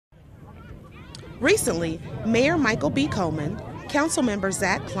Recently, Mayor Michael B. Coleman, Councilmember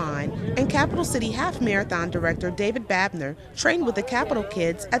Zach Klein, and Capital City Half Marathon Director David Babner trained with the Capital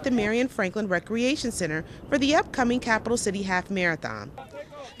Kids at the Marion Franklin Recreation Center for the upcoming Capital City Half Marathon.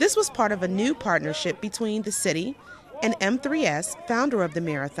 This was part of a new partnership between the city and M3S, founder of the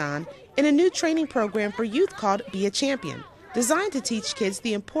marathon, in a new training program for youth called Be a Champion, designed to teach kids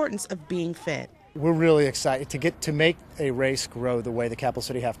the importance of being fit. We're really excited to make a race grow the way the Capital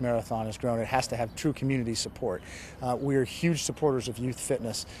City Half Marathon has grown. It has to have true community support. We are huge supporters of youth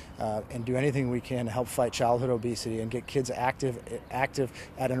fitness and do anything we can to help fight childhood obesity and get kids active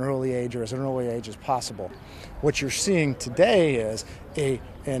at an early age or as an early age as possible. What you're seeing today is a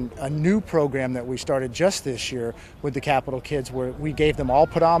new program that we started just this year with the Capital Kids, where we gave them all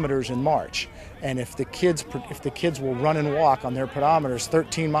pedometers in March. And if the kids will run and walk on their pedometers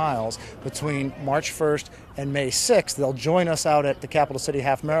 13 miles between March 1st and May 6th, they'll join us out at the Capital City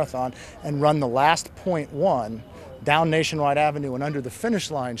Half Marathon and run the last .1 down Nationwide Avenue and under the finish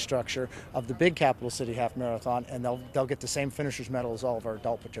line structure of the big Capital City Half Marathon, and they'll get the same finisher's medal as all of our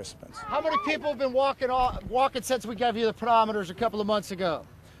adult participants. How many people have been walking since we gave you the pedometers a couple of months ago?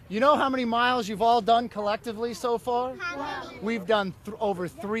 You know how many miles you've all done collectively so far? We've done over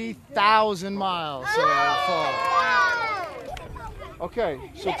 3,000 miles so far. Okay,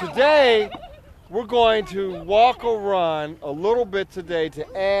 so today we're going to walk or run a little bit today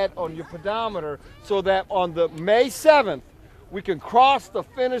to add on your pedometer so that on the May 7th we can cross the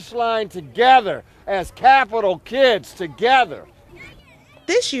finish line together as Capital Kids together.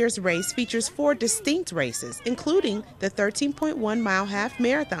 This year's race features 4 distinct races, including the 13.1-mile half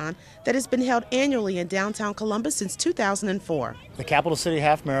marathon that has been held annually in downtown Columbus since 2004. The Capital City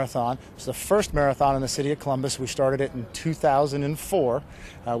Half Marathon is the first marathon in the city of Columbus. We started it in 2004.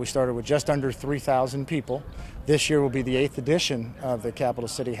 We started with just under 3,000 people. This year will be the 8th edition of the Capital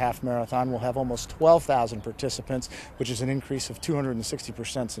City Half Marathon. We'll have almost 12,000 participants, which is an increase of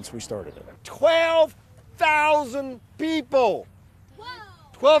 260% since we started it. 12,000 people!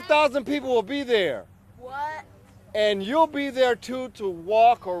 12,000 people will be there. What? And you'll be there too to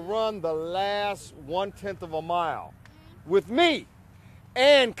walk or run the last 1/10 of a mile with me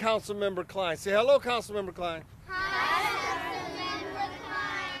and Councilmember Klein. Say hello, Councilmember Klein. Hi, Councilmember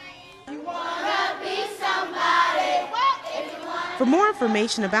Klein. You wanna be somebody. For more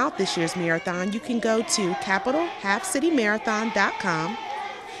information about this year's marathon, you can go to capitalhalfcitymarathon.com.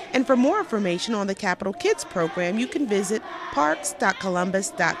 And for more information on the Capital Kids program, you can visit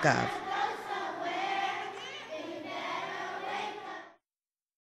parks.columbus.gov.